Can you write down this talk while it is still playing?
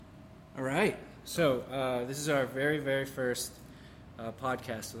All right. So this is our very, very first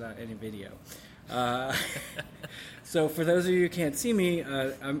podcast without any video. So for those of you who can't see me,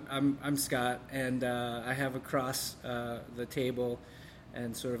 I'm Scott, and I have across the table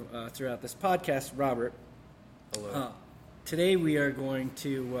and sort of throughout this podcast, Robert. Hello. Today we are going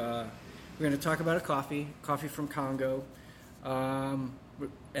to talk about a coffee from Congo, and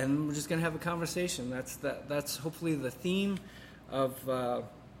we're just going to have a conversation. That's hopefully the theme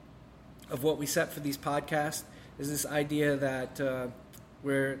of what we set for these podcasts, is this idea that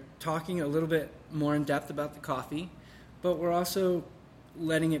we're talking a little bit more in depth about the coffee, but we're also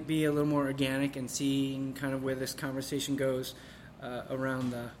letting it be a little more organic and seeing kind of where this conversation goes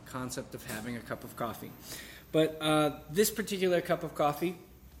around the concept of having a cup of coffee. But this particular cup of coffee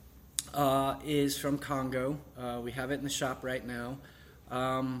is from Congo. We have it in the shop right now.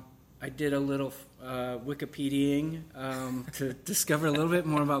 I did a little Wikipediaing to discover a little bit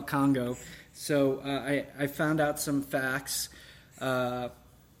more about Congo. So I found out some facts.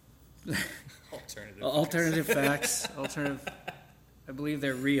 Alternative facts. I believe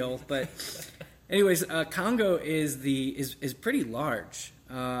they're real. But anyways, Congo is pretty large.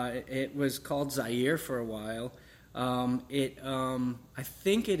 It was called Zaire for a while. I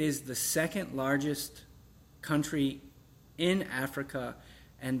think it is the second largest country in Africa,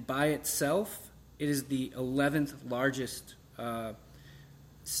 and by itself, it is the 11th largest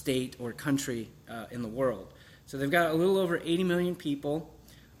state or country in the world. So they've got a little over 80 million people.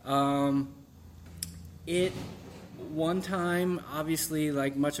 It, one time, obviously,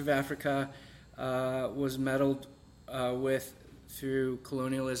 like much of Africa, was meddled with through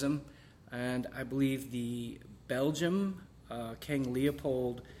colonialism, and I believe the Belgium, King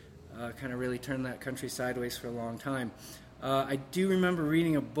Leopold, kind of really turned that country sideways for a long time. I do remember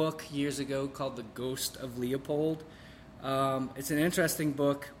reading a book years ago called The Ghost of Leopold. It's an interesting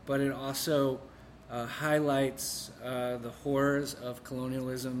book, but it also highlights the horrors of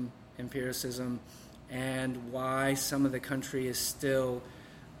colonialism, empiricism, and why some of the country is still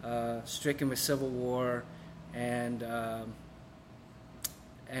stricken with civil war and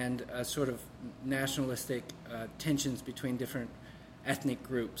sort of nationalistic tensions between different ethnic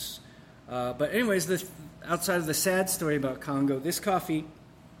groups. But anyways, outside of the sad story about Congo, this coffee,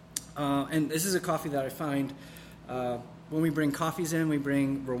 and this is a coffee that I find when we bring coffees in, we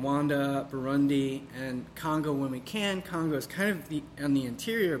bring Rwanda, Burundi, and Congo when we can. Congo is kind of on the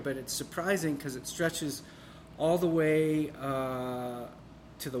interior, but it's surprising because it stretches all the way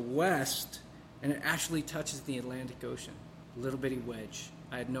to the west, and it actually touches the Atlantic Ocean, a little bitty wedge.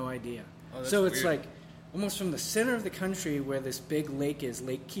 I had no idea. Oh, so it's weird. like almost from the center of the country where this big lake is,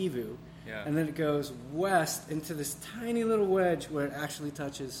 Lake Kivu, Yeah. and then it goes west into this tiny little wedge where it actually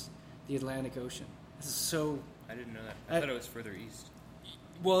touches the Atlantic Ocean. This is so... I didn't know that. I thought it was further east.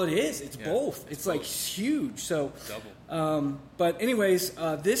 Well, it is. It's Yeah, both. it's It's like both. huge. So, Double. but anyways,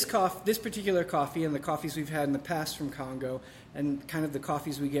 this particular coffee, and the coffees we've had in the past from Congo, and kind of the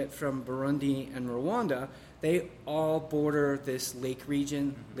coffees we get from Burundi and Rwanda, they all border this lake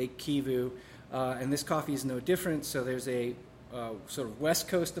region, Lake Kivu, and this coffee is no different. So there's a sort of west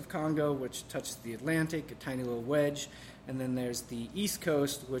coast of Congo, which touches the Atlantic, a tiny little wedge, and then there's the east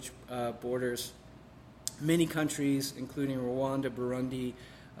coast, which borders many countries, including Rwanda, Burundi,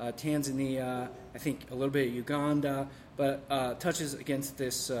 Tanzania, I think a little bit of Uganda, but touches against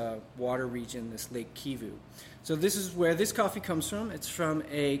this water region, this Lake Kivu. So this is where this coffee comes from. It's from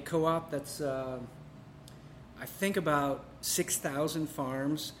a co-op that's, I think, about 6,000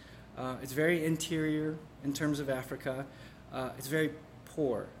 farms. It's very interior in terms of Africa. It's very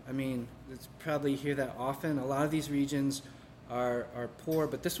poor. I mean, it's probably hear that often. A lot of these regions are poor,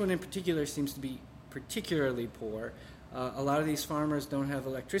 but this one in particular seems to be particularly poor. A lot of these farmers don't have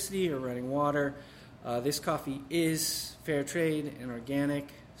electricity or running water. This coffee is fair trade and organic,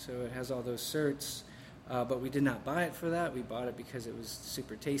 so it has all those certs, but we did not buy it for that. We bought it because it was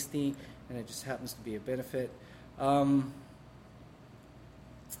super tasty, and it just happens to be a benefit.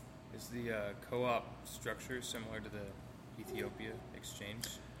 Is the co-op structure similar to the Ethiopia exchange?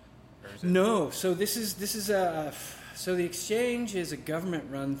 Or is it... No, so this is so the exchange is a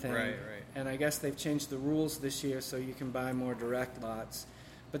government-run thing, Right. and I guess they've changed the rules this year so you can buy more direct lots.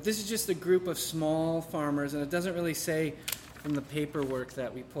 But this is just a group of small farmers, and it doesn't really say from the paperwork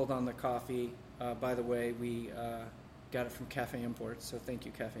that we pulled on the coffee. By the way, we got it from Cafe Imports, so thank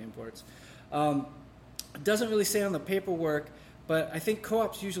you, Cafe Imports. It doesn't really say on the paperwork, but I think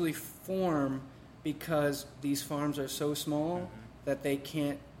co-ops usually form because these farms are so small that they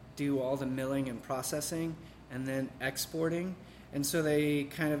can't do all the milling and processing and then exporting. And so they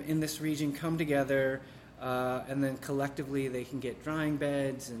kind of, in this region, come together, and then collectively they can get drying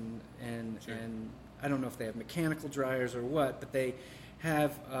beds and Sure. and I don't know if they have mechanical dryers or what, but they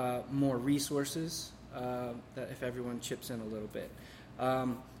have more resources that if everyone chips in a little bit.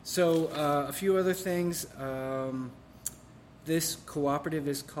 So a few other things. This cooperative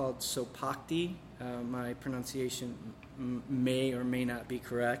is called Sopakti. My pronunciation may or may not be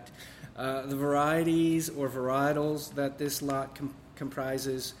correct. The varieties or varietals that this lot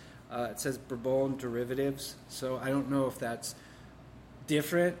comprises, it says Bourbon derivatives. So I don't know if that's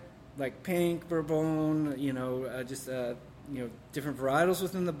different, like pink Bourbon, just different varietals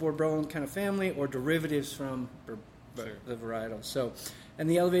within the Bourbon kind of family, or derivatives from Sure. the varietals. So, and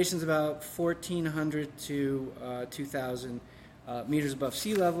the elevation is about 1,400 to 2,000 meters above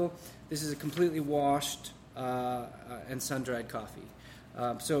sea level. This is a completely washed and sun-dried coffee.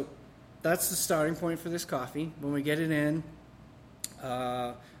 So that's the starting point for this coffee. When we get it in,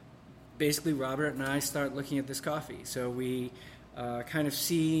 basically Robert and I start looking at this coffee. So we kind of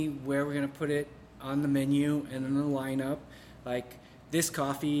see where we're going to put it on the menu and in the lineup. Like this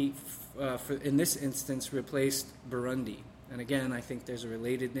coffee, in this instance, replaced Burundi. And again, I think there's a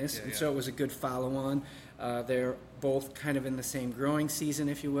relatedness. And so it was a good follow-on. They're both kind of in the same growing season,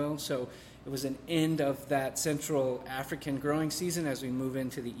 if you will. So it was an end of that Central African growing season as we move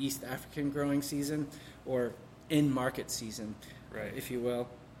into the East African growing season, or in-market season, Right. if you will.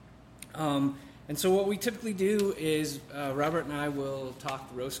 And so what we typically do is Robert and I will talk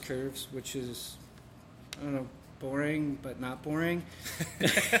roast curves, which is, I don't know, boring but not boring.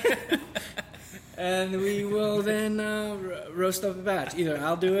 And we will then roast up a batch. Either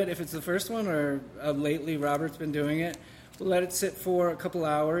I'll do it if it's the first one, or lately Robert's been doing it. We'll let it sit for a couple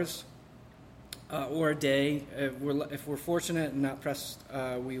hours or a day. If we're fortunate and not pressed,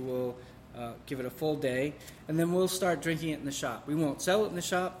 we will give it a full day. And then we'll start drinking it in the shop. We won't sell it in the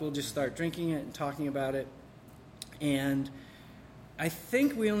shop. We'll just start drinking it and talking about it. And I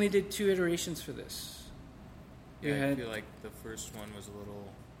think we only did 2 iterations for this. Yeah, I feel like the first one was a little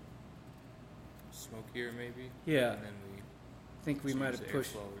smokier, maybe. Yeah. And then I think we might have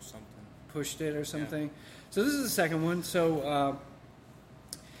pushed airflow or something. pushed it or something. So this is the second one. So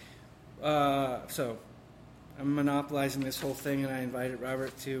so I'm monopolizing this whole thing, and I invited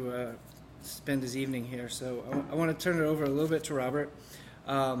Robert to spend his evening here. So I want to turn it over a little bit to Robert.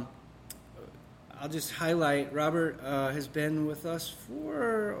 I'll just highlight, Robert has been with us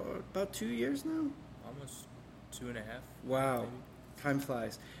for about 2 years now. Almost 2.5. Wow. Maybe. Time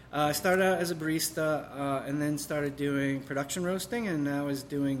flies. I started out as a barista and then started doing production roasting, and now is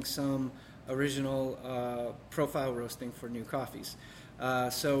doing some original profile roasting for new coffees.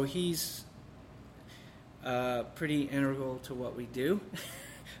 So he's pretty integral to what we do.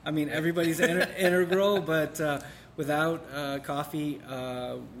 I mean, everybody's integral, but without coffee,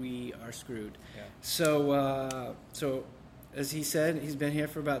 we are screwed. Yeah. So as he said, he's been here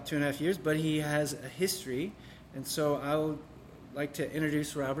for about 2.5 years, but he has a history, and so I would like to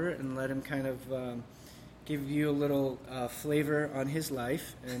introduce Robert and let him kind of give you a little flavor on his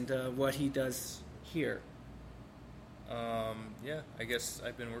life and what he does here. Yeah, I guess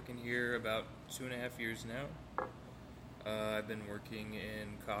I've been working here about 2.5 years now. I've been working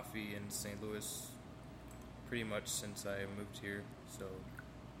in coffee in St. Louis pretty much since I moved here, so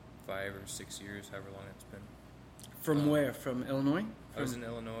 5 or 6 years, however long it's been. From where? From Illinois? I was in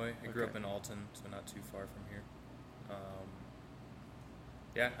Illinois. I grew up Okay. in Alton, so not too far from here.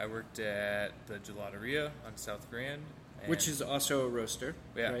 Yeah, I worked at the Gelateria on South Grand. Which is also a roaster,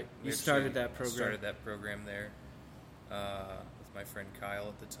 Yeah, right? we You actually started that program. Started that program there with my friend Kyle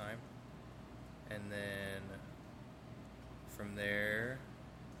at the time, and then from there,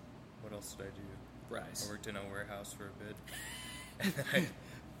 what else did I do? Rise. I worked in a warehouse for a bit, and then I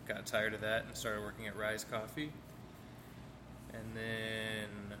got tired of that and started working at Rise Coffee, and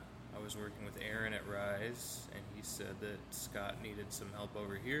then I was working with Aaron at Rise, and he said that Scott needed some help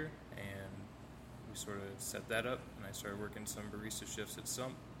over here, and we sort of set that up, and I started working some barista shifts at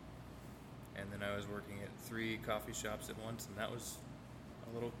Sump. And then I was working at 3 coffee shops at once, and that was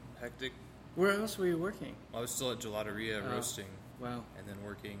a little hectic. Where else were you working? I was still at Gelateria roasting, Wow. and then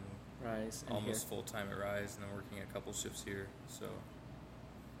working Rise. And almost full-time at Rise, and then working a couple shifts here. So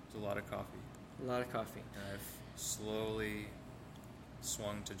it's a lot of coffee. here. A lot of coffee. And I've slowly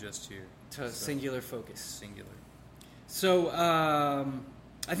swung to just here. To So, singular focus. Singular. So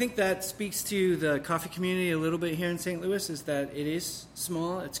I think that speaks to the coffee community a little bit here in St. Louis, is that it is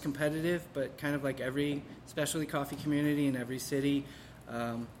small, it's competitive, but kind of like every specialty coffee community in every city,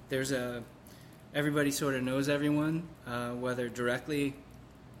 everybody sort of knows everyone, whether directly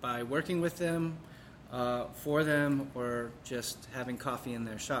by working with them, for them, or just having coffee in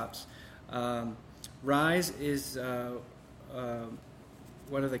their shops. Rise is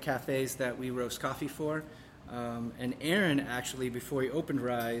one of the cafes that we roast coffee for. And Aaron, actually, before he opened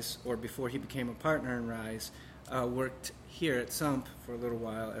Rise, or before he became a partner in Rise, worked here at Sump for a little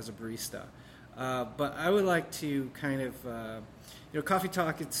while as a barista. But I would like to kind of, coffee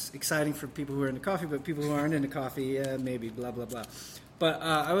talk, it's exciting for people who are into coffee, but people who aren't into coffee, maybe, blah, blah, blah. But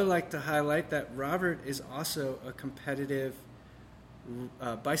I would like to highlight that Robert is also a competitive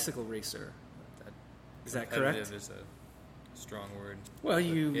bicycle racer. Is that correct? Competitive is a strong word. Well,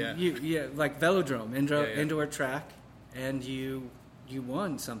 you like velodrome, indoor track, and you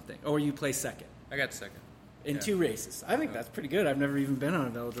won something, or you placed second. I got second. In 2 races. I think that's pretty good. I've never even been on a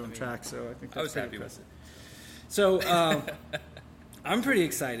velodrome track, so I think that's I was pretty happy impressive. with it. So I'm pretty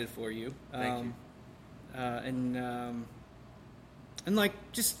excited for you. Thank you. And like,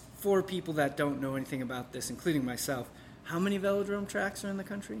 just for people that don't know anything about this, including myself, how many velodrome tracks are in the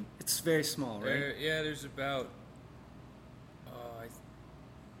country? It's very small, right? There's about,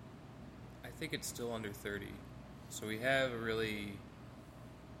 I think it's still under 30. So we have a really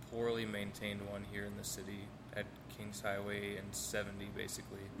poorly maintained one here in the city at Kings Highway and 70,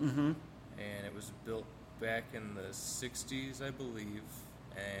 basically. Mm-hmm. And it was built back in the 60s, I believe.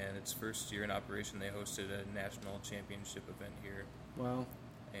 And its first year in operation, they hosted a national championship event here. Wow.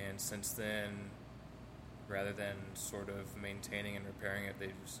 And since then, rather than sort of maintaining and repairing it,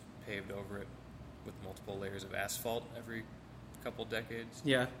 they just paved over it with multiple layers of asphalt every couple decades.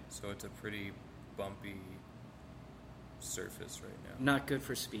 Yeah. So it's a pretty bumpy surface right now. Not good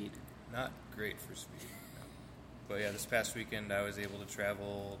for speed. Not great for speed. No. But yeah, this past weekend I was able to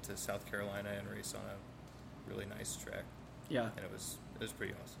travel to South Carolina and race on a really nice track. Yeah. And it was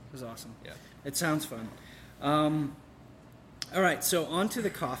pretty awesome. It was awesome. Yeah. It sounds fun. All right, so on to the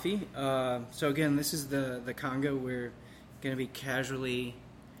coffee. So again, this is the Congo. We're going to be casually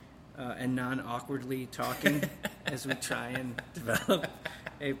and non-awkwardly talking as we try and develop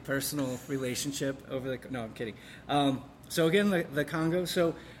a personal relationship over the... No, I'm kidding. So again, the Congo.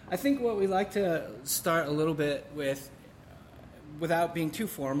 So I think what we like to start a little bit with, without being too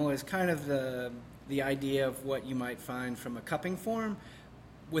formal, is kind of the idea of what you might find from a cupping form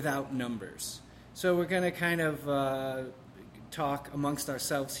without numbers. So we're going to kind of talk amongst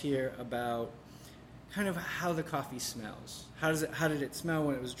ourselves here about kind of how the coffee smells. How did it smell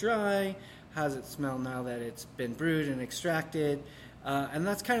when it was dry? How does it smell now that it's been brewed and extracted? And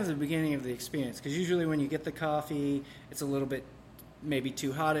that's kind of the beginning of the experience, because usually when you get the coffee, it's a little bit maybe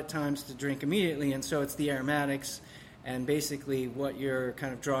too hot at times to drink immediately, and so it's the aromatics and basically what you're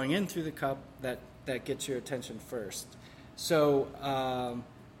kind of drawing in through the cup that gets your attention first. So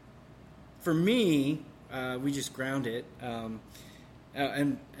for me, we just ground it,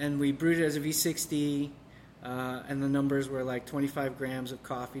 and we brewed it as a V60, and the numbers were like 25 grams of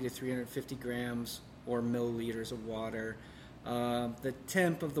coffee to 350 grams or milliliters of water. The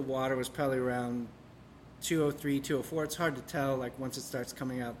temp of the water was probably around 203, 204. It's hard to tell, like once it starts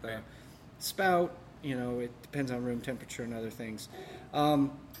coming out the spout, it depends on room temperature and other things.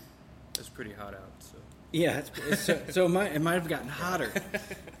 It's pretty hot out, so. Yeah, it might have gotten hotter.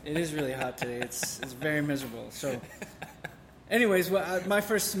 It is really hot today. It's very miserable. So, anyways, my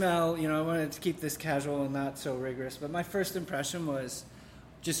first smell, I wanted to keep this casual and not so rigorous, but my first impression was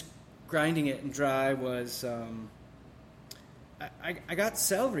just grinding it and dry was, I got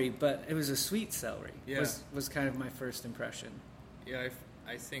celery, but it was a sweet celery. Yeah. Was kind of my first impression. Yeah,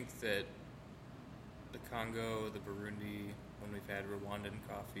 I think that the Congo, the Burundi, when we've had Rwandan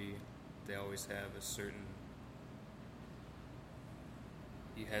coffee, they always have a certain,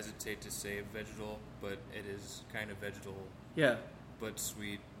 you hesitate to say vegetal, but it is kind of vegetal. Yeah. But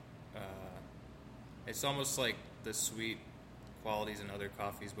sweet. It's almost like the sweet qualities in other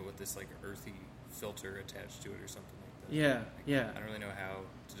coffees, but with this like earthy filter attached to it or something like that. Yeah. I don't really know how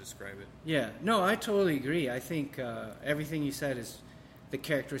to describe it. Yeah. No, I totally agree. I think everything you said is the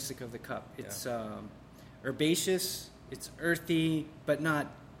characteristic of the cup. It's herbaceous, it's earthy, but not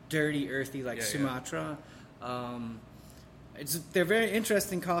dirty earthy like Sumatra. They're very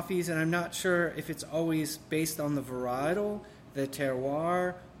interesting coffees, and I'm not sure if it's always based on the varietal, the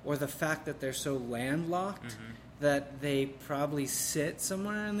terroir, or the fact that they're so landlocked that they probably sit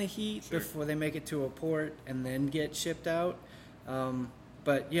somewhere in the heat before they make it to a port and then get shipped out.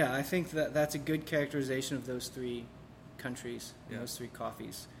 But yeah, I think that's a good characterization of those three countries and those three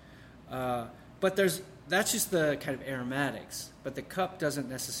coffees. But that's just the kind of aromatics, but the cup doesn't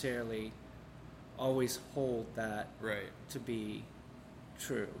necessarily always hold that to be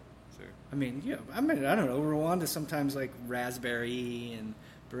true. Sure. I mean, I don't know. Rwanda sometimes like raspberry, and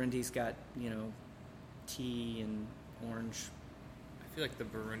Burundi's got tea and orange. I feel like the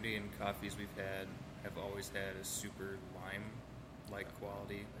Burundian coffees we've had have always had a super lime-like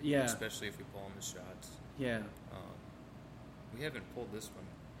quality. Yeah. Especially if we pull in the shots. Yeah. We haven't pulled this one.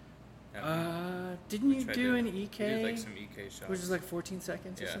 Didn't you do an EK? We did like some EK shots. Which is like 14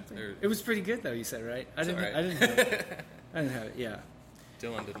 seconds or something? they're- It was pretty good though, you said, right? I didn't alright. I didn't have it. I didn't have it, yeah.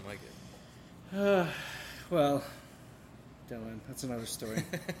 Dylan didn't like it. Well, Dylan, that's another story.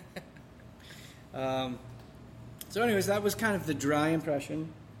 So anyways, that was kind of the dry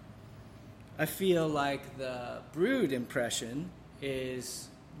impression. I feel like the brewed impression is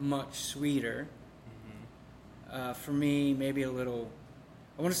much sweeter. For me, maybe a little,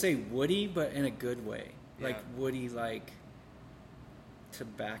 I want to say woody, but in a good way. Yeah. Like woody, like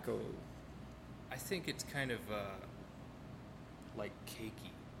tobacco. I think it's kind of like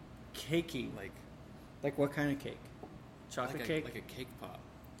cakey. Cakey. Like what kind of cake? Chocolate cake? Like a cake pop.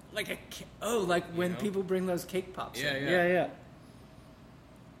 Like when know? people bring those cake pops. Yeah, in. yeah. Yeah.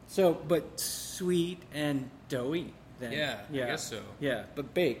 So, but sweet and doughy then. Yeah, I guess so. Yeah,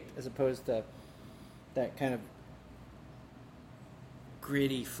 but baked as opposed to that kind of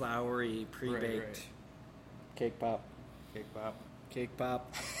gritty, floury, pre-baked Right. cake pop. Cake pop. Cake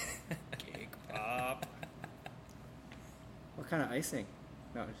pop. Cake pop. What kind of icing?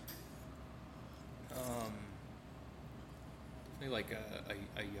 No. Definitely like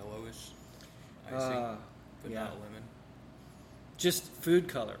a yellowish icing, but yeah. not lemon. Just food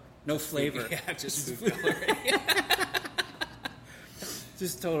color. No flavor. Yeah, just food color.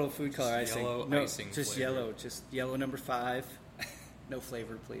 Just total food color Just icing. yellow No, icing just flavor. yellow. Just yellow number 5. No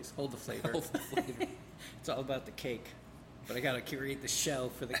flavor, please. Hold the flavor. Hold the flavor. It's all about the cake. But I gotta curate the shell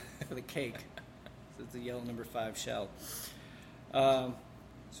for the cake. So it's a yellow number 5 shell.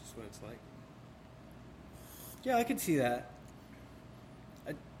 It's just what it's like. Yeah, I could see that.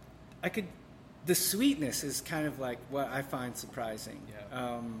 I could. The sweetness is kind of like what I find surprising.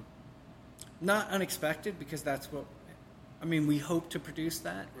 Yeah. Not unexpected because that's what. I mean, we hope to produce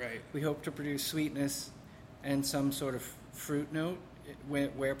that. Right. We hope to produce sweetness and some sort of fruit note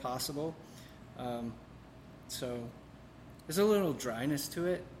where possible. So there's a little dryness to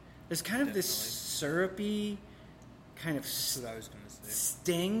it. There's kind of this syrupy kind of That's what I was going to say.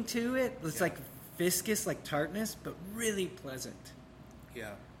 sting to it. It's Yeah. like viscous, like tartness, but really pleasant.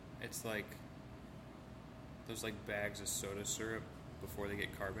 Yeah. It's like those like bags of soda syrup before they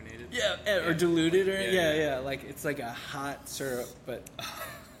get carbonated. Or diluted, or Yeah. yeah. Like it's like a hot syrup, but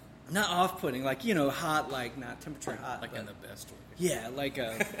not off-putting. Like hot, like not temperature hot. Like but, in the best way. yeah, like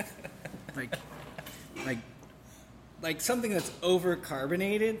a like something that's over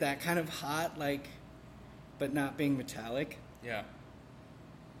carbonated. That kind of hot, like, but not being metallic. Yeah.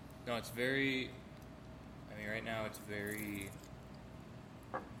 No, it's very. I mean, right now it's very.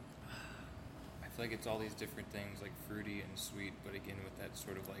 I feel like it's all these different things, like fruity and sweet, but again with that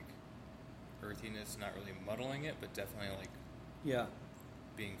sort of like earthiness, not really muddling it, but definitely like Yeah,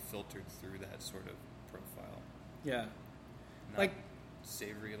 being filtered through that sort of profile. yeah. Not Like-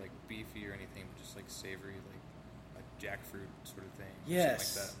 savory, like beefy or anything, but just like savory, like jackfruit sort of thing. Yes.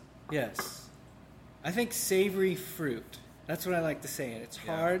 Something Yes. I think savory fruit. That's what I like to say. And it's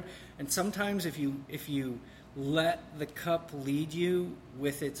Yeah. hard. And sometimes if you let the cup lead you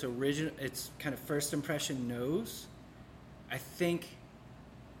with its kind of first impression nose, I think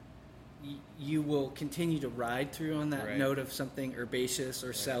you will continue to ride through on that Right. note of something herbaceous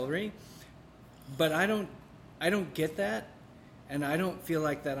or celery. But I don't get that, and I don't feel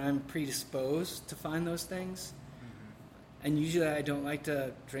like that I'm predisposed to find those things. And usually I don't like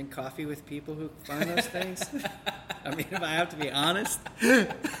to drink coffee with people who find those things. I mean, if I have to be honest.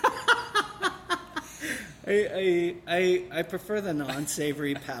 I prefer the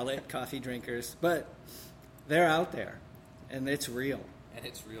non-savory palate coffee drinkers, but they're out there, and it's real. And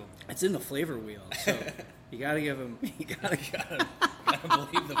it's real. It's in the flavor wheel, so you gotta give them. You gotta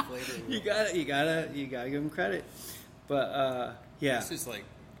believe the flavor. You gotta give them credit. But yeah, This is like,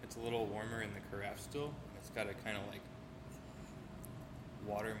 it's a little warmer in the carafe still. It's got a kind of like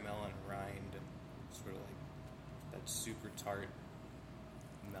watermelon rind, sort of like that super tart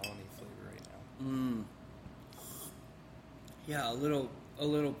melony flavor right now. yeah, a little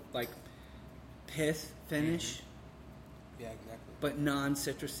like pith finish, Yeah, exactly. but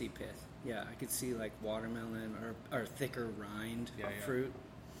non-citrusy pith. Yeah, I could see like watermelon or thicker rind Yeah, of yeah. fruit.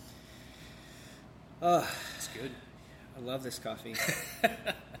 It's good. I love this coffee.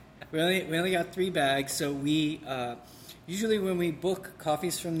 we only got 3 bags, so we usually when we book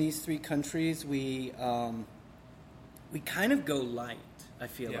coffees from these 3 countries, we kind of go light. I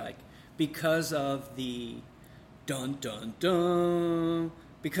feel Yeah. like because of the dun dun dun,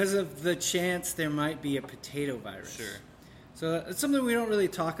 because of the chance there might be a potato virus. Sure. So it's something we don't really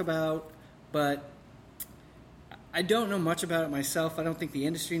talk about, but I don't know much about it myself. I don't think the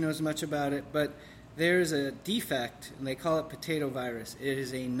industry knows much about it, but there's a defect, and they call it potato virus. It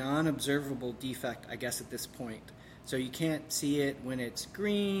is a non-observable defect, I guess, at this point. So you can't see it when it's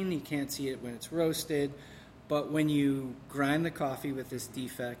green, you can't see it when it's roasted, but when you grind the coffee with this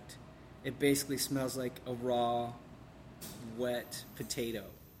defect, it basically smells like a raw, wet potato.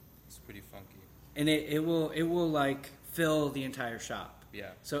 It's pretty funky. And it will like fill the entire shop.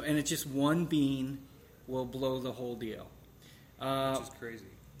 Yeah. So, and it's just one bean will blow the whole deal. Which is crazy.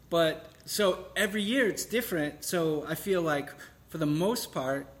 But so every year it's different. So I feel like for the most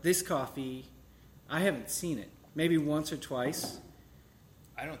part, this coffee, I haven't seen it. Maybe once or twice.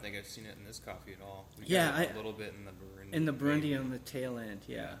 I don't think I've seen it in this coffee at all. We Yeah, got it a little bit in the Burundi. In the Burundi on the tail end,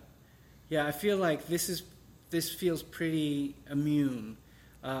 yeah. Yeah, I feel like this feels pretty immune.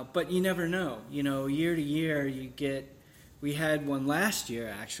 But you never know. You know, year to year you get... We had one last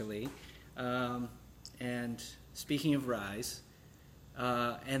year, actually. And speaking of Rise,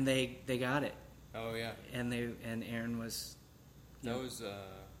 and they got it. Oh, yeah. And Aaron was... That was...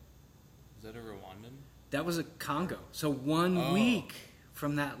 Is that a Rwandan? That was a Congo. So 1 week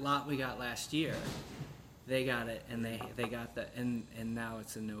from that lot we got last year, they got it, and they got that, and now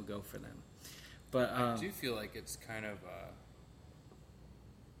it's a no-go for them. But I do feel like it's kind of...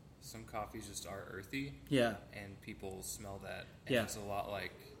 some coffees just are earthy. Yeah. And people smell that. And Yeah. it's a lot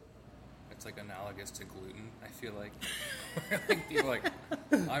like... It's like analogous to gluten, I feel like. Like people are like,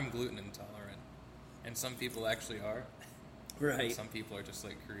 I'm gluten intolerant. And some people actually are. Right. Some people are just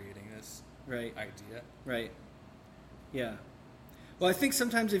like creating this Right. idea. Right. Yeah. Well, I think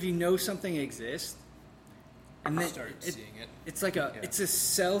sometimes if you know something exists, and then Start seeing it. it's like it's a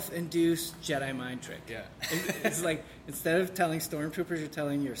self-induced Jedi mind trick. Yeah. It's like instead of telling stormtroopers, you're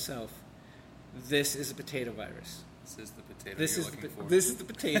telling yourself, "This is a potato virus. This is the potato This you're is looking for. this is the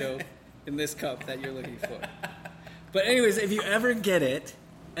potato in this cup that you're looking for." But anyways, if you ever get it,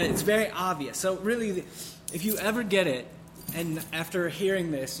 and it's very obvious. So really, if you ever get it, and after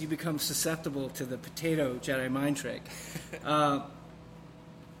hearing this, you become susceptible to the potato Jedi mind trick,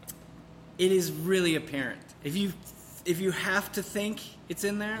 it is really apparent. If you have to think it's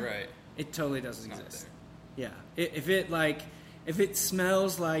in there, Right. it totally doesn't It's not exist. there. Yeah. If it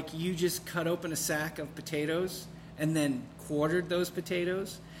smells like you just cut open a sack of potatoes and then quartered those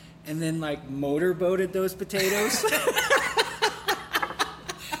potatoes and then like motorboated those potatoes.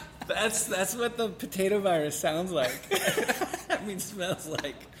 That's what the potato virus sounds like. I mean, smells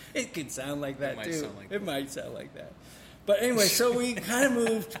like. It could sound like that too. It might sound like that. But anyway, so we kind of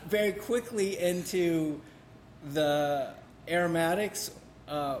moved very quickly into the aromatics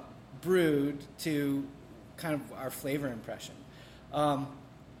brewed to kind of our flavor impression.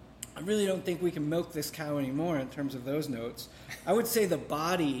 I really don't think we can milk this cow anymore in terms of those notes. I would say the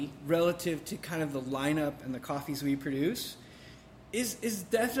body, relative to kind of the lineup and the coffees we produce, is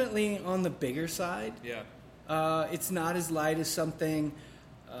definitely on the bigger side. Yeah. It's not as light as something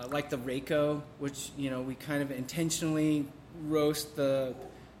like the Reiko, which we kind of intentionally roast the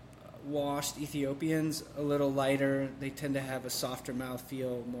washed Ethiopians a little lighter. They tend to have a softer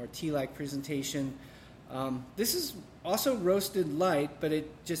mouthfeel, more tea-like presentation. This is also roasted light, but it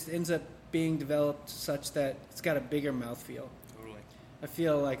just ends up being developed such that it's got a bigger mouthfeel. Totally. I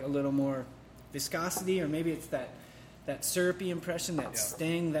feel like a little more viscosity, or maybe it's that syrupy impression, that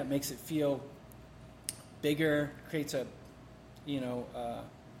sting that makes it feel bigger, creates a,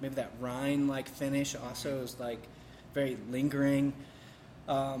 maybe that rind-like finish also is like very lingering.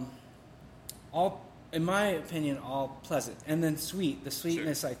 All, in my opinion, all pleasant. And then sweet. The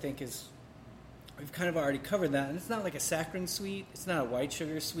sweetness, I think, is, we've kind of already covered that. And it's not like a saccharine sweet. It's not a white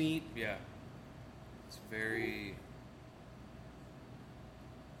sugar sweet. Yeah. It's very...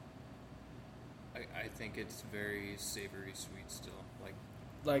 I think it's very savory sweet still.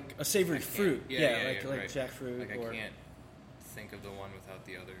 Like a savory fruit. Like right. Jackfruit. Like I can't think of the one without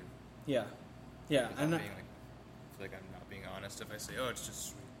the other. Yeah. Yeah. I feel like I'm not being honest if I say, oh, it's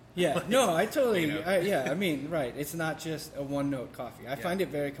just sweet. Yeah, no, I totally, I mean, right. It's not just a one-note coffee. I find it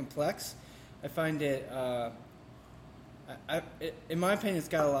very complex. I find it, in my opinion, it's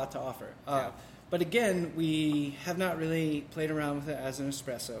got a lot to offer. But again, we have not really played around with it as an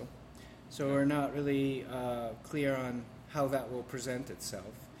espresso. So we're not really clear on how that will present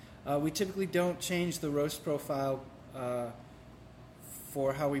itself. We typically don't change the roast profile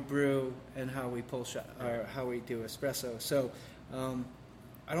for how we brew and how we pull shot, or how we do espresso. So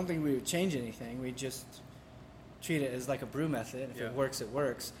I don't think we would change anything. We just treat it as like a brew method. If it works, it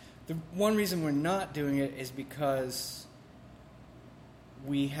works. The one reason we're not doing it is because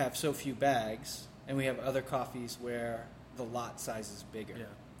we have so few bags, and we have other coffees where the lot size is bigger. Yeah.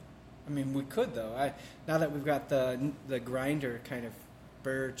 I mean, we could though. Now that we've got the grinder kind of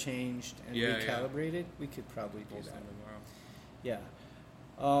burr changed and recalibrated, we could probably do that tomorrow. Yeah.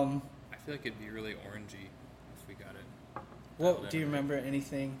 I feel like it'd be really orangey if we got it. Well, do you remember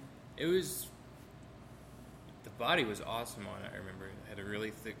anything? It was. The body was awesome on it. I remember it had a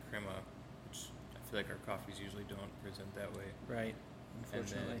really thick crema, which I feel like our coffees usually don't present that way. Right.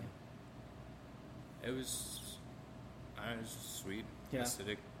 Unfortunately. It was. I don't know, it was sweet,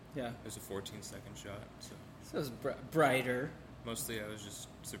 acidic. Yeah. It was a 14-second shot. So it was brighter. Mostly, I was just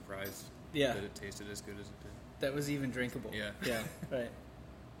surprised that it tasted as good as it did. That was even drinkable. Yeah. Yeah. Right.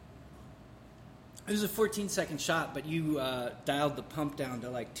 It was a 14-second shot, but you dialed the pump down to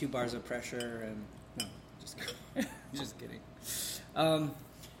like 2 bars of pressure, and no, just kidding. Just kidding.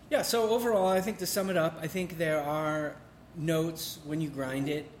 Yeah. So overall, I think to sum it up, I think there are notes when you grind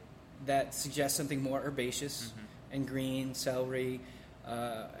it that suggest something more herbaceous and green, celery.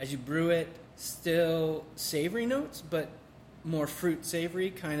 As you brew it, still savory notes, but more fruit savory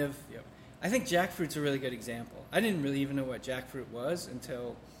kind of. Yep. I think jackfruit's a really good example. I didn't really even know what jackfruit was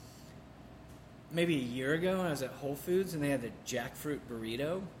until maybe a year ago. I was at Whole Foods and they had the jackfruit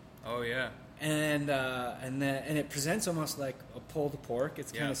burrito. Oh yeah. And it presents almost like a pulled pork.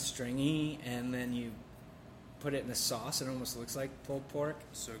 It's kind of stringy, and then you put it in a sauce. It almost looks like pulled pork.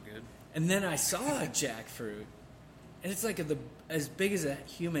 So good. And then I saw a jackfruit, and it's like as big as a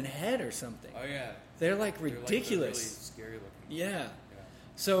human head or something. Oh yeah. They're like ridiculous. They're really scary looking. Yeah.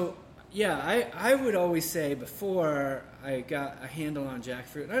 So I would always say before I got a handle on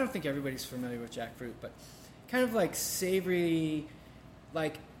jackfruit, and I don't think everybody's familiar with jackfruit, but kind of like savory,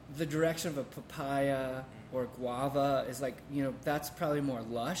 like the direction of a papaya or guava is like, that's probably more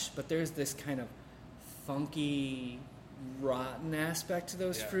lush, but there's this kind of funky, rotten aspect to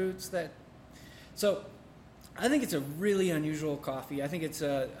those fruits so I think it's a really unusual coffee. I think it's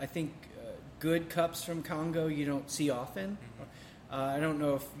good cups from Congo you don't see often. I don't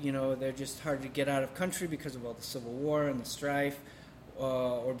know if they're just hard to get out of country because of all the civil war and the strife,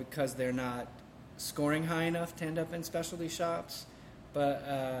 or because they're not scoring high enough to end up in specialty shops. But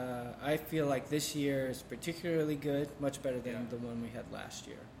I feel like this year is particularly good, much better than the one we had last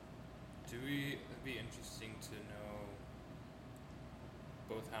year. It'd be interesting to know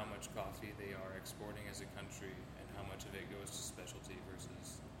both how much coffee they are exporting as a country and how much of it goes to specialty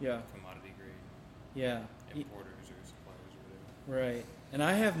versus commodity grade. Yeah. Importers or suppliers or whatever. Right. And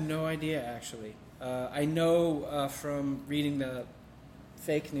I have no idea, actually. I know from reading the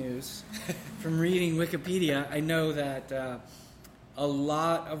fake news, from reading Wikipedia, I know that a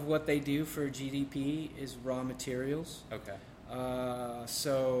lot of what they do for GDP is raw materials. Okay.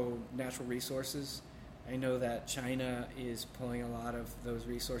 So natural resources. I know that China is pulling a lot of those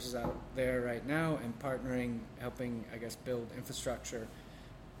resources out there right now and partnering, helping, I guess, build infrastructure,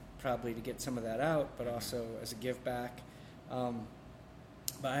 probably to get some of that out, but also as a give back.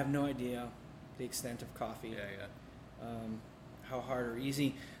 But I have no idea the extent of coffee. How hard or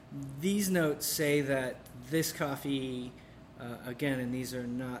easy. These notes say that this coffee, again, and these are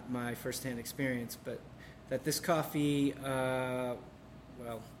not my firsthand experience, but that this coffee,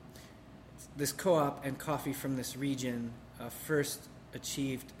 this co-op and coffee from this region first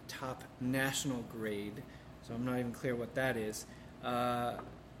achieved top national grade, so I'm not even clear what that is,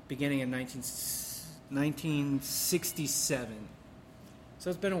 beginning in 1967. So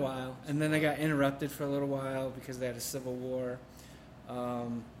it's been a while, and then they got interrupted for a little while because they had a civil war.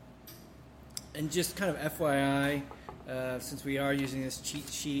 And just kind of FYI, since we are using this cheat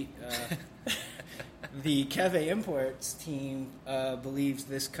sheet, the Café Imports team believes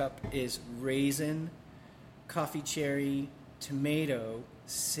this cup is raisin, coffee cherry, tomato,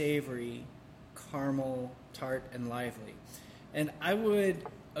 savory, caramel, tart, and lively. And I would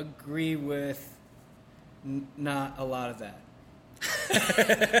agree with not a lot of that.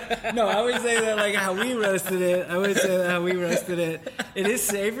 No, I would say that like how we roasted it. It is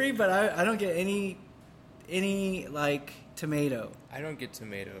savory, but I don't get any like tomato. I don't get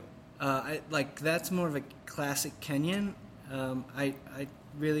tomato. That's more of a classic Kenyan. I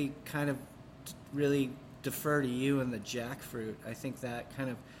really kind of really defer to you and the jackfruit. I think that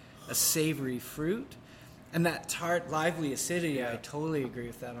kind of a savory fruit and that tart, lively acidity. Yeah. I totally agree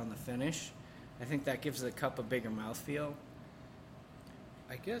with that on the finish. I think that gives the cup a bigger mouthfeel.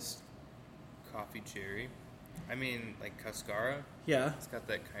 I guess coffee cherry. I mean, like cascara. Yeah. It's got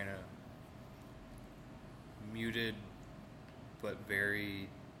that kind of muted but very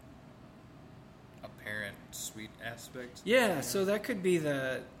apparent sweet aspect. Yeah, so that could be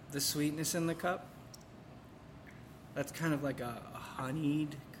the sweetness in the cup. That's kind of like a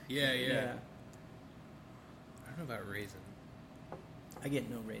honeyed. Yeah. I don't know about raisin. I get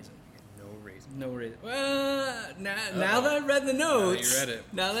no raisin. No raisin. No raisin. Well, now that I read the notes. You read it.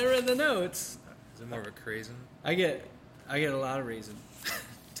 Now that I read the notes. Is it more of a craisin? I get a lot of raisin.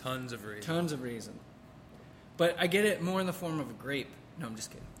 Tons of raisin. Tons of raisin. But I get it more in the form of a grape. No, I'm just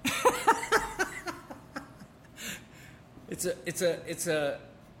kidding.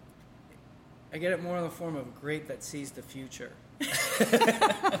 I get it more in the form of a grape that sees the future.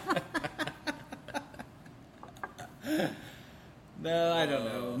 No, I don't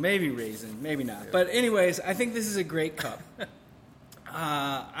know. Maybe raisin, maybe not. But anyways, I think this is a great cup.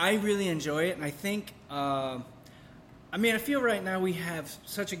 I really enjoy it, and I think, I feel right now we have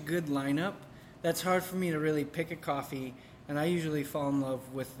such a good lineup that's hard for me to really pick a coffee, and I usually fall in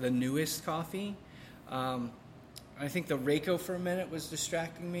love with the newest coffee. I think the Reiko for a minute was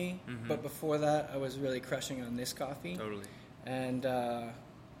distracting me, but before that, I was really crushing on this coffee. Totally. And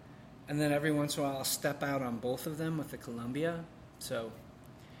then every once in a while, I'll step out on both of them with the Columbia. So,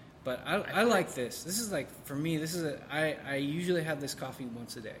 but I like this. This is like, for me, I usually have this coffee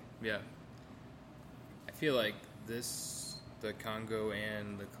once a day. Yeah. I feel like the Congo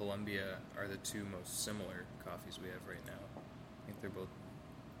and the Columbia are the two most similar coffees we have right now. I think they're both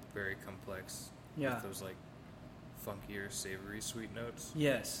very complex. Yeah. With those like funkier, savory, sweet notes.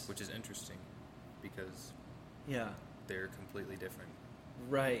 Yes. Which is interesting because yeah, they're completely different.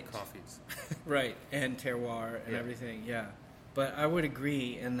 Right. Coffees. Right. And terroir and everything. Yeah. But I would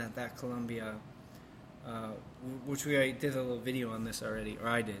agree in that Columbia, which we already did a little video on this already, or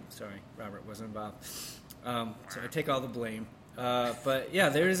I did. Sorry, Robert wasn't involved. So I take all the blame. But yeah,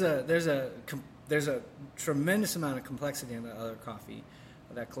 there's a tremendous amount of complexity in the other coffee,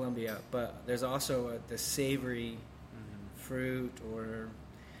 that Columbia. But there's also the savory fruit, or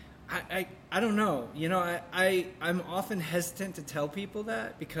I don't know. You know, I'm often hesitant to tell people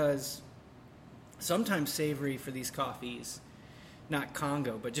that because sometimes savory for these coffees, not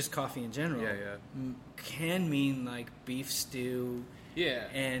Congo, but just coffee in general, can mean like beef stew,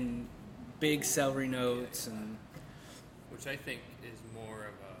 and big celery notes, and which I think is more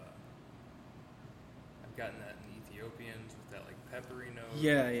of a. I've gotten that in Ethiopians with that like peppery note.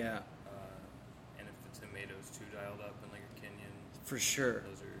 Yeah, yeah. And if the tomatoes too dialed up in like a Kenyan, for sure,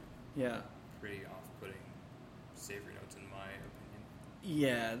 those are pretty off-putting savory notes in my opinion.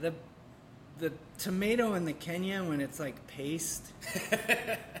 Yeah, the tomato in the Kenya when it's like paste,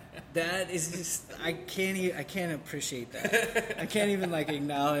 that is just I can't appreciate that. I can't even like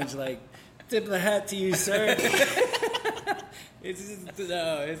acknowledge like tip of the hat to you, sir. It's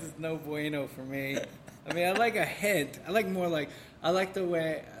just no bueno for me. I mean, I like a hint. I like the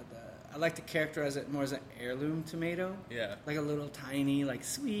way I like to characterize it more as an heirloom tomato. Yeah. Like a little tiny, like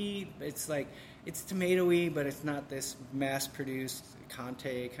sweet. It's like it's tomatoey, but it's not this mass-produced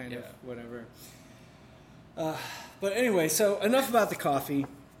Conte kind of whatever. But anyway, so enough about the coffee.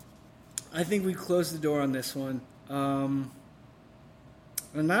 I think we closed the door on this one. And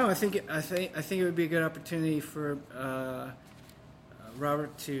now I think it would be a good opportunity for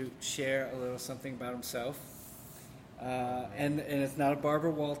Robert to share a little something about himself. And it's not a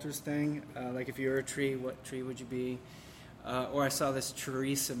Barbara Walters thing. Like if you're a tree, what tree would you be? Or I saw this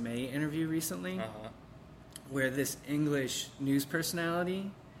Theresa May interview recently, where this English news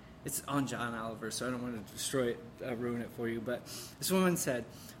personality, it's on John Oliver, so I don't want to ruin it for you, but this woman said,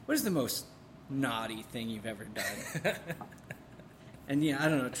 "What is the most naughty thing you've ever done?" And I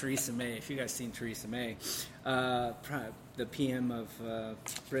don't know, Theresa May, if you guys seen Theresa May, the PM of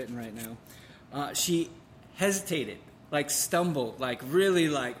Britain right now, she hesitated, like stumbled, like really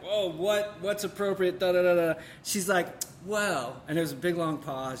like, oh, what's appropriate, da-da-da-da. She's like, well, and there was a big long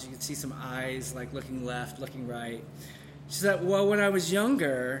pause. You could see some eyes like looking left, looking right. She said, well, when I was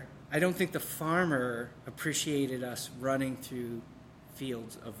younger, I don't think the farmer appreciated us running through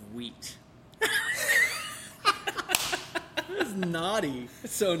fields of wheat. It's naughty.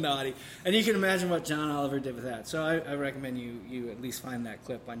 It's so naughty. And you can imagine what John Oliver did with that. So I recommend you at least find that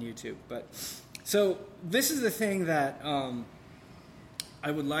clip on YouTube. But so this is the thing that I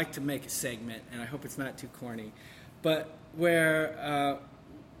would like to make a segment, and I hope it's not too corny, but where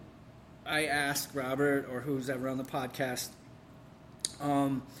I ask Robert or who's ever on the podcast,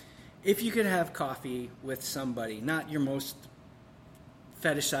 if you could have coffee with somebody, not your most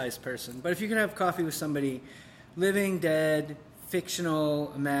fetishized person, but if you could have coffee with somebody, living, dead,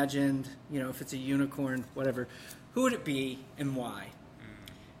 fictional, imagined, if it's a unicorn, whatever, who would it be and why?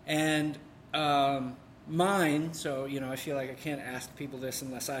 And mine, so, I feel like I can't ask people this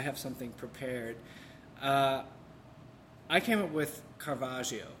unless I have something prepared. I came up with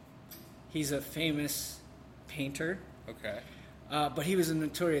Caravaggio. He's a famous painter. Okay. But he was a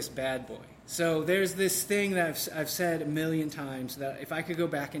notorious bad boy. So there's this thing that I've said a million times, that if I could go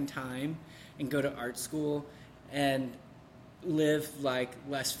back in time and go to art school and live like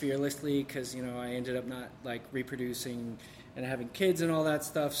less fearlessly, because I ended up not like reproducing and having kids and all that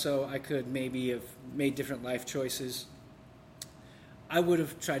stuff, so I could maybe have made different life choices, I would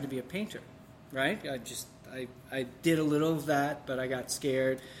have tried to be a painter, right? I did a little of that, but I got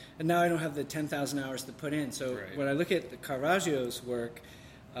scared, and now I don't have the 10,000 hours to put in. So when I look at Caravaggio's work,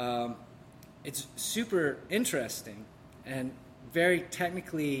 it's super interesting and very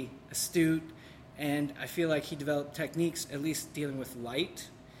technically astute, and I feel like he developed techniques, at least dealing with light,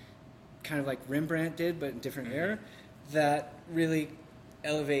 kind of like Rembrandt did, but in a different era, that really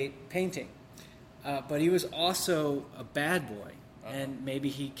elevate painting. But he was Also a bad boy. And maybe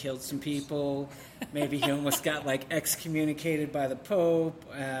he killed some people. Maybe he almost got like excommunicated by the Pope.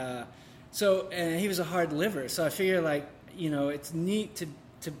 And he was a hard liver. So I figure it's neat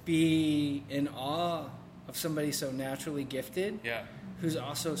to be in awe of somebody so naturally gifted, who's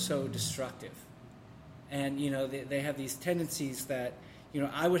also so destructive. And they have these tendencies that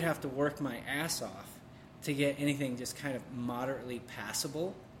I would have to work my ass off to get anything just kind of moderately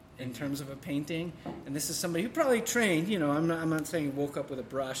passable in terms of a painting. And this is somebody who probably trained, I'm not saying he woke up with a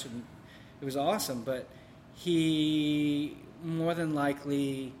brush and it was awesome, but he more than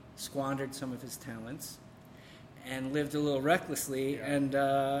likely squandered some of his talents and lived a little recklessly. And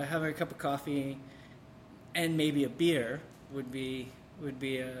having a cup of coffee and maybe a beer would be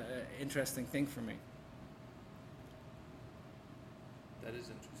a interesting thing for me. That is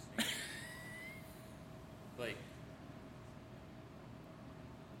interesting.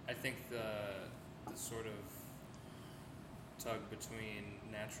 I think the sort of tug between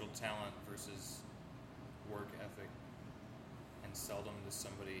natural talent versus work ethic, and seldom does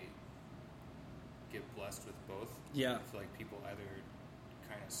somebody get blessed with both. Yeah. I feel like people either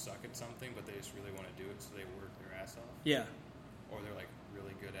kind of suck at something, but they just really want to do it, so they work their ass off. Yeah. Or they're like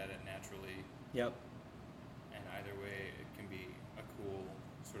really good at it naturally. Yep. And either way, it can be a cool,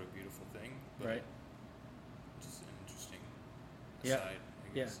 sort of beautiful thing. But right. Just an interesting aside.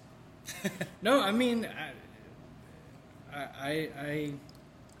 Yeah. No, I mean, I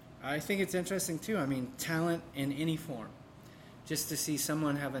think it's interesting too. I mean, talent in any form. Just to see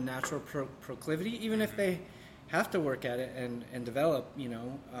someone have a natural proclivity, even if they have to work at it and develop,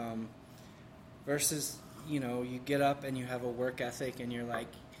 versus, you get up and you have a work ethic and you're like,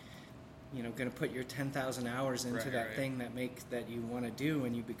 going to put your 10,000 hours into thing that you want to do,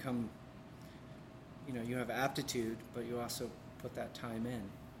 and you become, you have aptitude, but you also put that time in.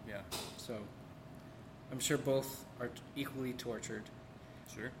 Yeah. So I'm sure both are equally tortured.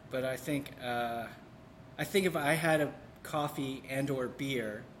 Sure. But I think if I had a coffee and or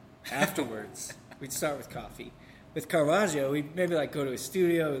beer afterwards, we'd start with coffee. With Caravaggio, we'd maybe go to his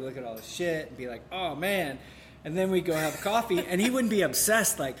studio, we'd look at all the shit and be like, oh man. And then we'd go have coffee, and he wouldn't be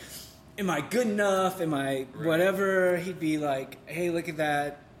obsessed like, am I good enough? Am I whatever? He'd be like, hey, look at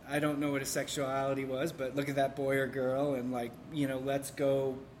that. I don't know what his sexuality was, but look at that boy or girl, and let's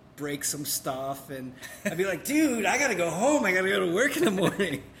go break some stuff. And I'd be like, dude, I gotta go home. I gotta go to work in the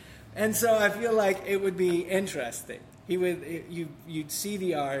morning. And so I feel like it would be interesting. You'd see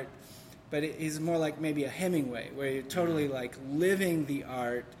the art, but it is more like maybe a Hemingway, where you're totally living the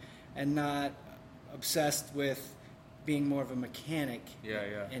art and not obsessed with being more of a mechanic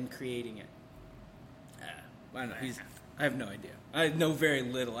in creating it. I don't know. I have no idea. I know very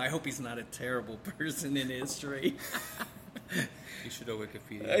little. I hope he's not a terrible person in history. You should know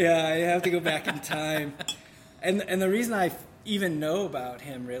Wikipedia. Yeah, I have to go back in time. And the reason I even know about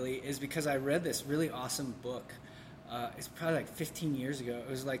him really is because I read this really awesome book. It's probably 15 years ago. It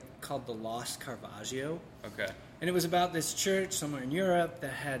was called The Lost Caravaggio. Okay. And it was about this church somewhere in Europe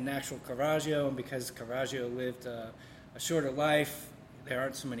that had an actual Caravaggio, and because Caravaggio lived a shorter life, there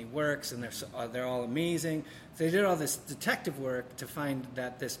aren't so many works, and they're all amazing. So they did all this detective work to find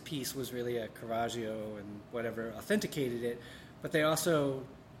that this piece was really a Caravaggio and whatever authenticated it. But they also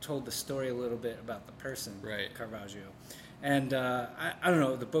told the story a little bit about the person, Caravaggio. And I don't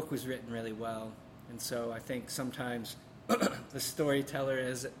know, the book was written really well. And so I think sometimes the storyteller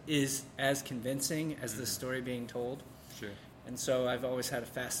is as convincing as the story being told. Sure. And so I've always had a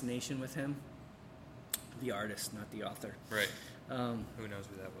fascination with him. The artist, not the author. Right. Who knows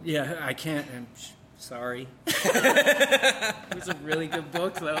who that was? Yeah, I can't. I'm sorry. It was a really good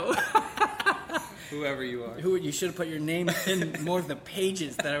book, though. Whoever you are. You should have put your name in more of the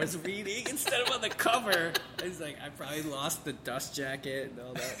pages that I was reading instead of on the cover. I was like, I probably lost the dust jacket and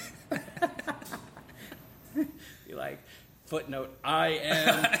all that. Be like, footnote, I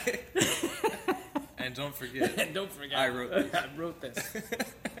am. And don't forget. I wrote this. I wrote this.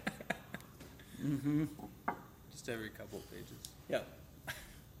 Mm-hmm. Just every couple of pages. Yep.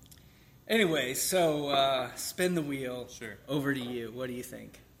 Anyway, so spin the wheel. Sure. Over to you. What do you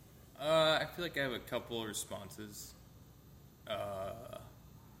think? I feel like I have a couple responses.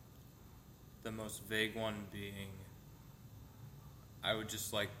 The most vague one being, I would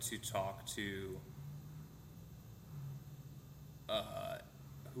just like to talk to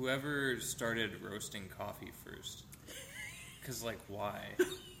whoever started roasting coffee first. Because, like, why?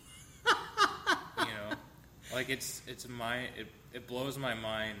 You know? Like, it blows my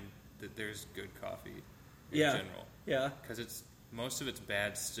mind that there's good coffee in general. Yeah. Because most of it's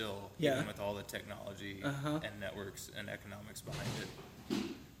bad still, Yeah. even with all the technology and networks and economics behind it.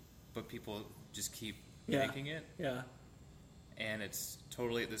 But people just keep making it. Yeah. And it's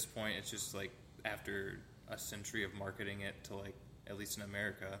totally, at this point, it's just like after a century of marketing it to, like, at least in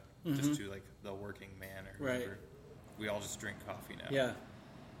America, just to, like, the working man or whoever. Right. We all just drink coffee now. Yeah.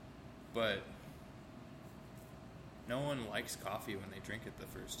 But no one likes coffee when they drink it the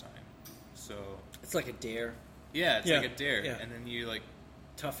first time. So It's like a dare. yeah, it's like a dare. Yeah. And then you, like,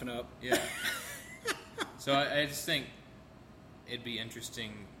 Toughen up. yeah. So I just think it'd be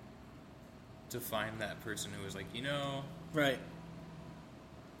interesting to find that person who was like, you know, Right.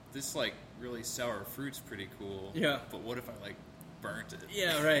 this, like, really sour fruit's pretty cool. Yeah. But what if I, like, burnt it?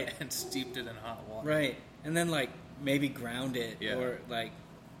 Yeah, right. And steeped it in hot water? Right. And then, like, maybe ground it. Yeah. Or, like,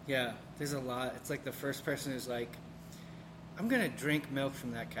 yeah, there's a lot. It's like the first person who's like, I'm going to drink milk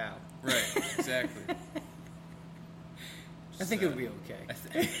from that cow. Right, exactly. I think it would be okay. I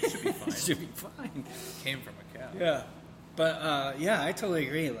think it should be fine. It should be fine. It came from a cow. Yeah. But, yeah, I totally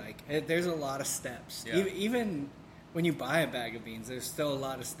agree. Like, there's a lot of steps. Yeah. Even when you buy a bag of beans, there's still a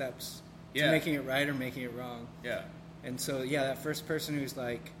lot of steps to Yeah. making it right or making it wrong. Yeah. And so, yeah, that first person who's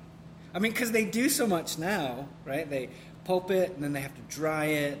like, I mean, because they do so much now, right? They pulp it, and then they have to dry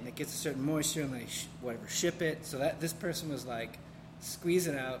it, and it gets a certain moisture, and they ship it. So this person was like, squeeze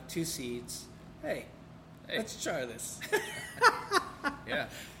it out, 2 seeds. Hey, let's try this. Yeah.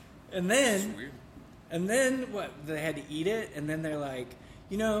 And It's then, weird. and then what? They had to eat it, and then they're like,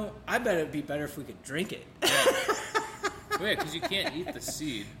 you know, I bet it'd be better if we could drink it. Well, yeah, because you can't eat the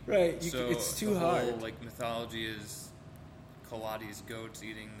seed. Right, So it's too the hard. whole, like, mythology is Kaladi's goats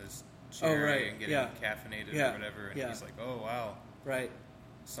eating this cherry right, and getting caffeinated yeah, or whatever, and yeah. he's like, oh, wow, Right,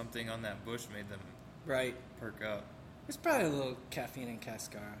 something on that bush made them right. perk up. There's probably a little caffeine in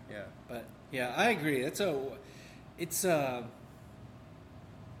cascara. Yeah. But yeah, I agree.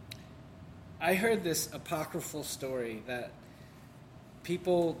 I heard this apocryphal story that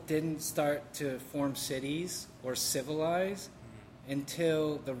people didn't start to form cities or civilize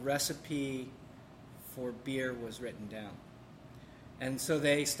until the recipe for beer was written down. And so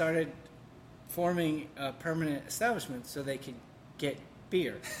they started forming a permanent establishment so they could get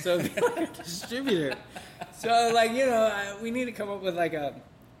beer. So it'd be like a distributor. So, like, you know, we need to come up with like a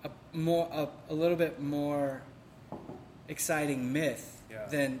little bit more exciting myth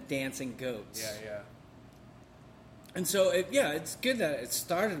than dancing goats. Yeah, yeah. And so, it's good that it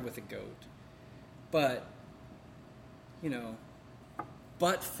started with a goat, but you know,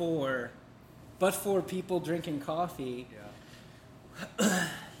 but for people drinking coffee. Yeah.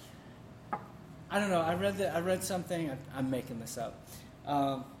 I don't know. I read something. I'm making this up.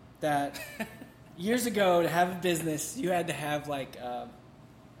 That years ago, to have a business, you had to have like kind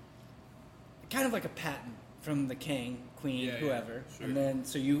of like a patent from the king, queen, whoever, sure. and then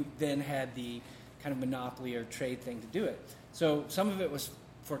so you then had the kind of monopoly or trade thing to do it. So some of it was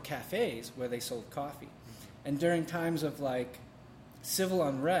for cafes where they sold coffee, and during times of like civil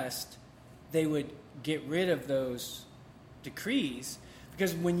unrest, they would get rid of those decrees.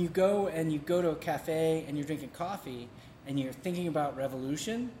 Because when you go to a cafe and you're drinking coffee and you're thinking about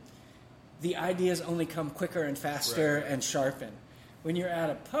revolution, the ideas only come quicker and faster and sharpen. When you're at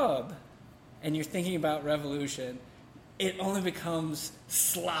a pub and you're thinking about revolution, it only becomes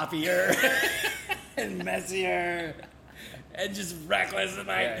sloppier and messier and just reckless and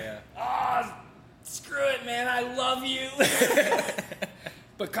like, oh, screw it, man, I love you.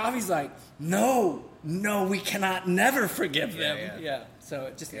 But coffee's like, no, we cannot never forgive them. Yeah. So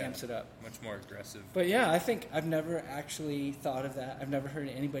it just amps it up. Much more aggressive. But yeah, I think I've never actually thought of that. I've never heard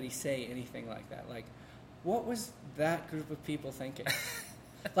anybody say anything like that. Like, what was that group of people thinking?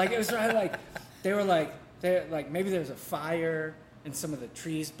 Like, it was right, like, they're like, maybe there was a fire and some of the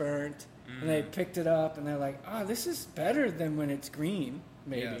trees burnt, and they picked it up and they're like, oh, this is better than when it's green,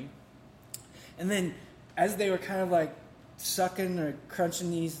 maybe. Yeah. And then as they were kind of like sucking or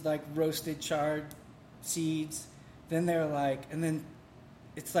crunching these like roasted charred seeds, then they're like, and then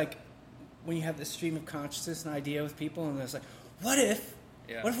it's like when you have this stream of consciousness and idea with people, and there's like, what if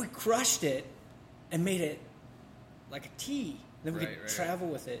we crushed it and made it like a tea. Then we could Right. travel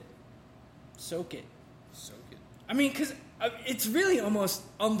with it, soak it. Soak it. I mean, because it's really almost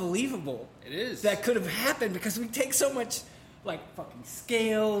unbelievable It is. that could have happened because we take so much like fucking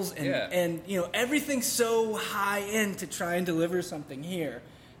scales and Yeah. and you know everything's so high end to try and deliver something here,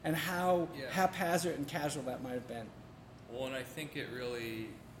 and how Yeah. haphazard and casual that might have been. Well, and I think it really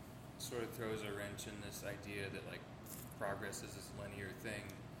sort of throws a wrench in this idea that like progress is this linear thing,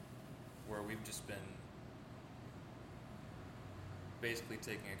 where we've just been basically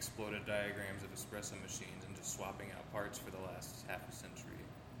taking exploded diagrams of espresso machines and just swapping out parts for the last half a century,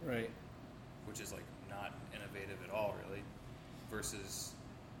 Right. which is like not innovative at all, really. Versus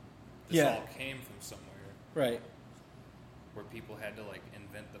this Yeah. all came from somewhere Right. where people had to like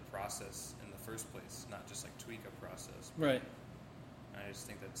invent the process in the first place, not just like tweak a process. Right. And I just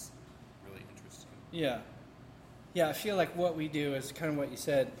think that's really interesting. Yeah. Yeah, I feel like what we do is kind of what you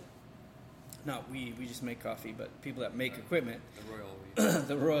said. Not we just make coffee, but people that make Right. equipment, The royal we.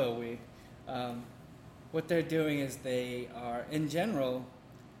 the royal we. What they're doing is they are, in general,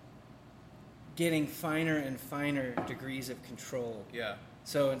 getting finer and finer degrees of control. Yeah.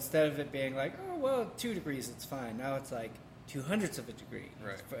 So instead of it being like, oh, well, 2 degrees, it's fine. Now it's like 2/100 of a degree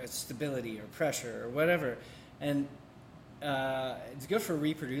Right. for stability or pressure or whatever. And it's good for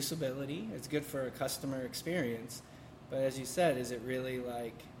reproducibility. It's good for a customer experience. But as you said, is it really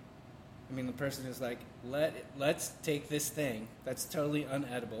like, I mean, the person is like, let's take this thing that's totally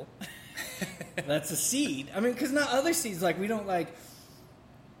unedible. That's a seed. I mean, because not other seeds, like we don't like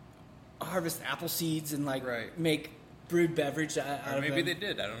harvest apple seeds and like Right. make brewed beverage out Or of maybe them. they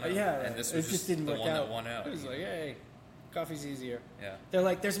did. I don't know. Yeah, And this it was just didn't the work one out. that won out. It was like, hey, coffee's easier. Yeah. They're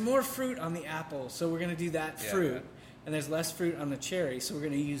like, there's more fruit on the apple, so we're going to do that Yeah, fruit. yeah. And there's less fruit on the cherry, so we're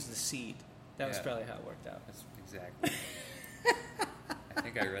going to use the seed. That was Yeah. probably how it worked out. That's exactly. I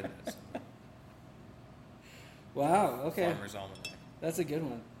think I read that somewhere. Wow, okay. Farmer's Almanac. That's a good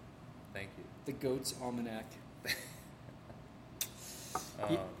one. Thank you. The Goat's Almanac.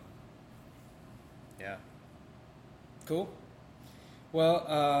 Um, yeah. Cool. Well,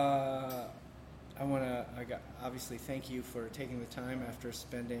 obviously thank you for taking the time after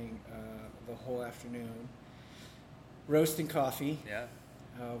spending the whole afternoon roasting coffee, Yeah.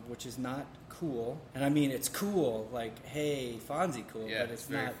 which is not cool. And I mean, it's cool, like, hey, Fonzie cool, Yeah. but it's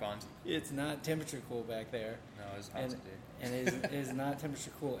very not. Fonzie. It's not temperature cool back there, No, it was hot and today. and it is not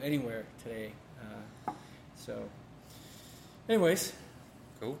temperature cool anywhere today. So, anyways,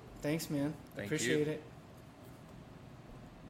 Cool. thanks, man. Thank Appreciate you. it.